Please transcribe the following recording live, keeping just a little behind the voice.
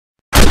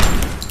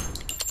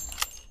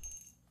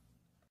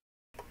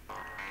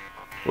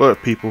What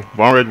up, people?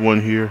 Von Red One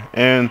here,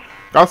 and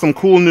got some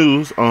cool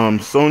news.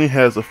 Sony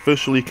has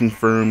officially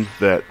confirmed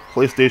that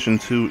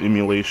PlayStation 2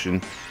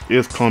 emulation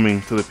is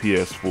coming to the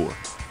PS4.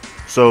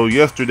 So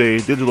yesterday,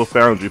 Digital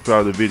Foundry put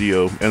out a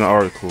video and an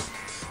article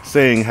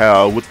saying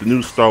how with the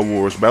new Star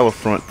Wars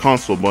Battlefront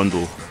console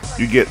bundle,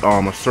 you get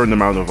a certain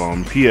amount of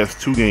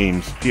PS2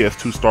 games,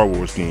 PS2 Star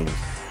Wars games,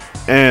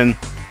 and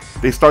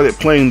they started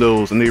playing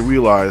those and they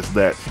realized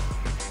that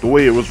the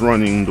way it was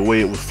running, the way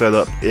it was set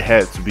up, it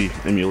had to be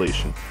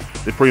emulation.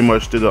 They pretty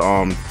much did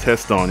a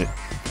test on it,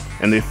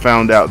 and they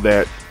found out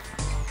that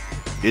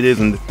it is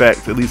in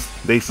fact, at least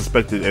they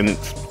suspected, and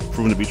it's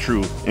proven to be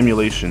true,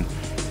 emulation.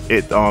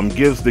 It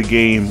gives the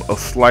game a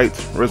slight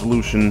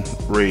resolution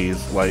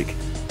raise, like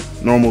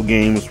normal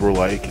games were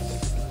like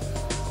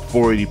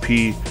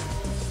 480p,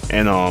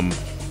 and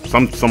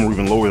some were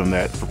even lower than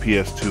that for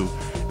PS2.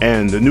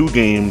 And the new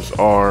games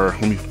are,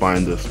 let me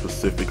find the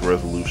specific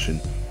resolution.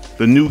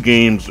 The new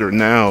games are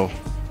now,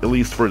 at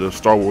least for the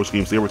Star Wars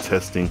games they were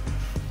testing,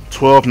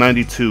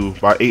 1292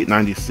 by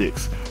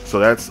 896, so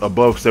that's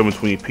above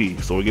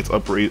 720p, so it gets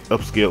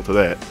upscaled to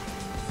that.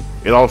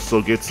 It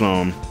also gets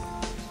a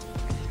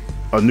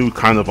new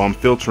kind of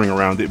filtering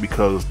around it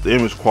because the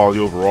image quality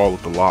overall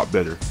looked a lot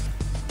better,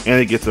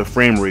 and it gets a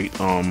frame rate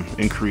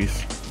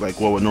increase, like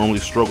what would normally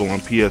struggle on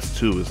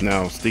PS2 is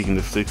now sticking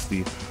to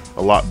 60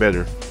 a lot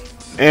better,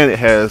 and it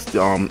has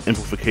the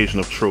amplification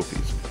of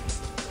trophies.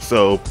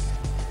 So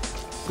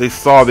they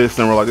saw this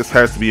and were like, this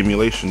has to be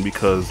emulation,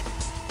 because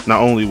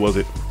not only was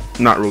it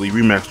not really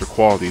remaster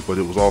quality, but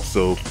it was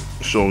also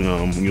showing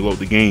when you load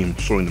the game,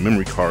 showing the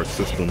memory card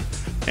system.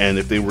 And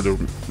if they were to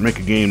make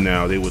a game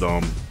now, they would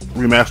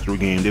remaster a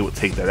game, they would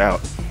take that out.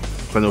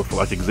 So I know, for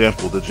like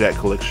example, the Jack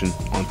collection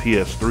on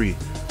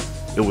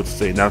PS3, it would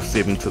say now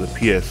saving to the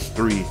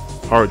PS3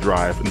 hard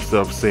drive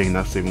instead of saying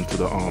now saving to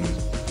the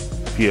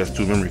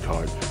PS2 memory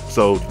card.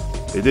 So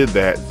they did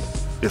that.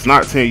 It's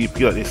not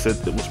 1080p like they said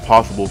it was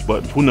possible,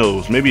 but who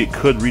knows, maybe it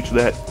could reach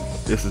that.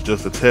 This is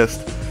just a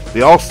test.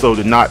 They also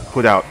did not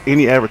put out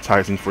any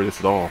advertising for this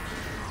at all,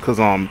 because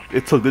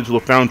it took Digital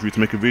Foundry to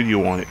make a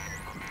video on it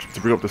to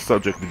bring up the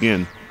subject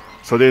again.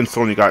 So then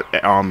Sony got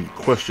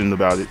questioned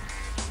about it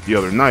the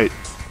other night,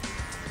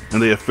 and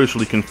they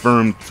officially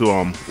confirmed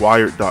to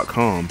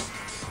Wired.com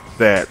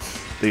that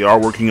they are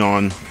working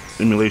on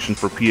emulation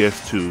for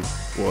PS2.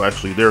 Well,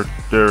 actually, their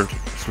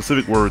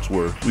specific words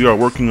were, "We are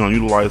working on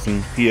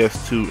utilizing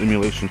PS2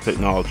 emulation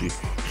technology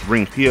to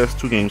bring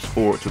PS2 games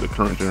forward to the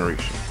current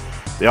generation."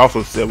 They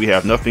also said, "We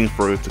have nothing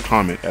further to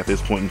comment at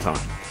this point in time."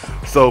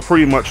 So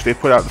pretty much they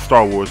put out the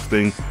Star Wars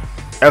thing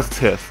as a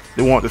test.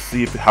 They want to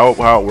see how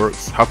it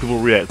works, how people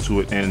react to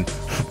it, and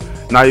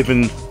not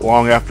even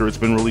long after it's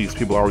been released,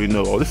 people already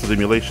know, oh, this is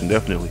emulation,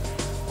 definitely.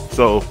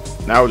 So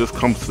now it just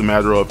comes to the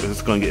matter of, is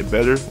this going to get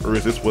better, or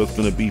is this what's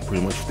going to be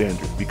pretty much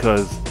standard?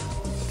 Because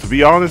to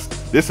be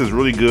honest, this is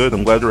really good.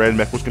 I'm glad they're adding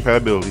backwards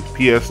compatibility.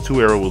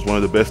 PS2 era was one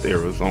of the best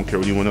eras. I don't care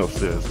what anyone else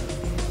says.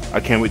 I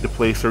can't wait to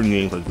play certain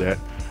games like that.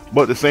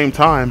 But at the same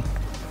time,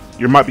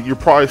 you're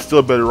probably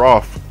still better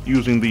off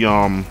using the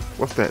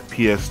what's that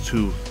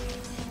PS2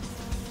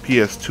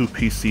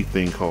 PC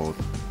thing called?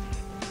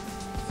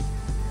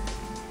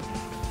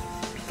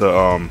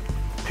 The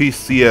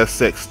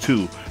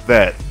PCSX2.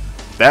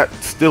 That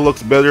still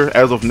looks better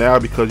as of now,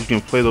 because you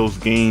can play those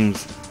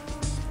games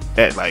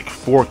at like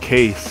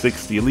 4K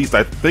 60. At least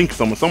I think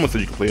someone said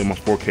you can play them on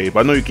 4K, but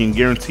I know you can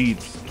guaranteed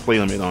play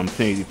them at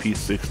 1080p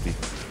 60.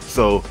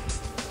 So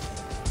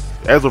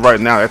as of right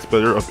now, that's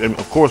better.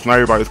 Of course, not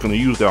everybody's going to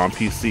use that on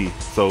PC,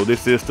 so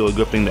this is still a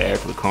good thing to add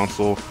to the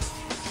console.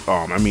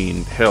 I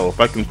mean, hell,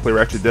 if I can play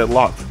Ratchet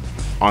Deadlocked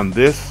on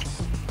this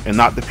and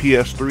not the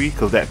PS3,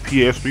 because that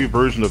PS3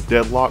 version of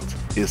Deadlocked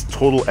is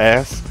total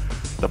ass.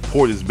 The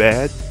port is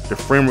bad, the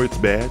frame rate's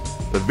bad,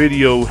 the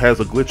video has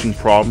a glitching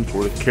problem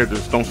where the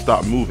characters don't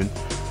stop moving.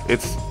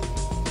 If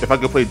I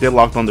could play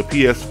Deadlocked on the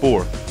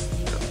PS4,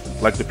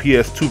 like the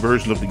PS2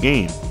 version of the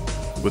game,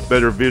 with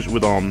better vision,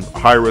 with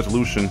higher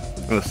resolution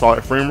and a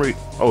solid frame rate,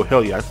 oh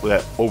hell yeah, I play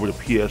that over the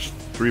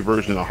PS3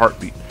 version in a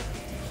heartbeat.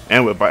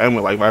 And with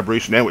like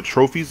vibration and with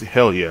trophies,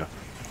 hell yeah.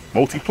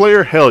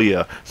 Multiplayer, hell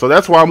yeah. So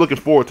that's why I'm looking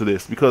forward to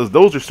this, because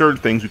those are certain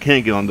things you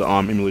can't get on the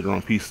emulator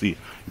on PC.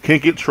 You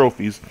can't get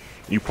trophies,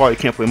 and you probably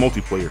can't play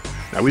multiplayer.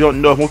 Now we don't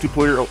know if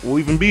multiplayer will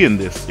even be in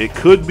this. It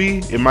could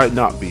be, it might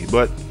not be,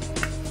 but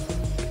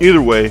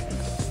either way,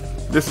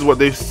 this is what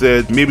they've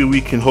said. Maybe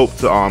we can hope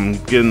to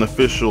get an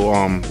official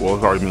well,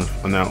 it's already been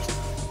announced.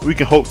 We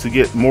can hope to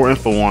get more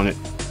info on it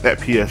at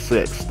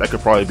PSX. That could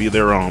probably be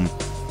their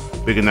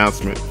big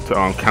announcement to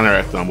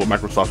counteract what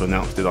Microsoft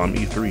announced at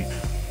E3.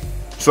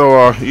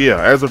 So yeah,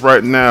 as of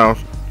right now,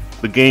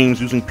 the games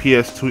using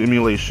PS2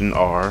 emulation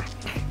are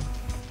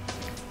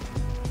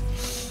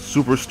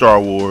Super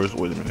Star Wars.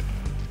 Wait a minute.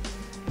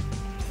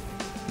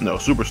 No,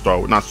 Super Star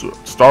Wars, not Super,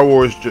 Star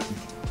Wars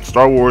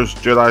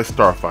Jedi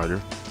Starfighter,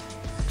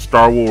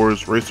 Star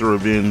Wars Racer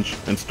Revenge,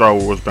 and Star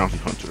Wars Bounty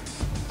Hunter.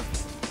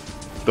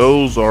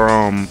 Those are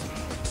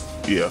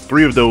yeah,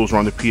 3 of those are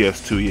on the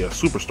PS2. Yeah,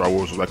 Super Star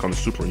Wars was like on the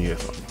Super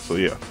NES. So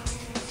yeah,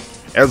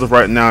 As of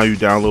right now, you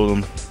download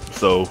them,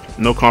 so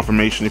no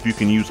confirmation if you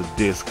can use a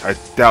disc. I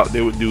doubt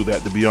they would do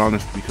that, to be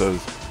honest,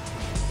 because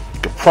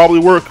it could probably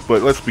work,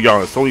 but let's be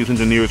honest, Sony's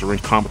engineers are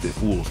incompetent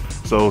fools,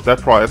 so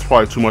that's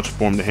probably too much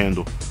for them to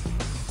handle.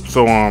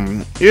 So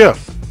yeah,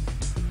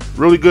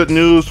 really good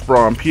news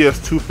from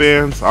PS2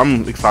 fans.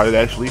 I'm excited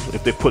actually.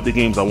 If they put the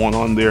games I want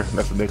on there,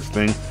 that's the next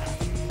thing.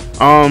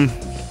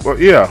 But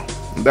yeah,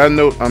 on that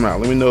note, I'm out.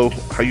 Let me know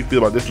how you feel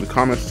about this in the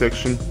comments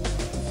section.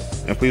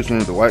 And please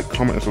remember to like,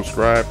 comment, and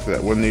subscribe to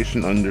that One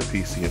Nation under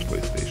PC and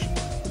PlayStation.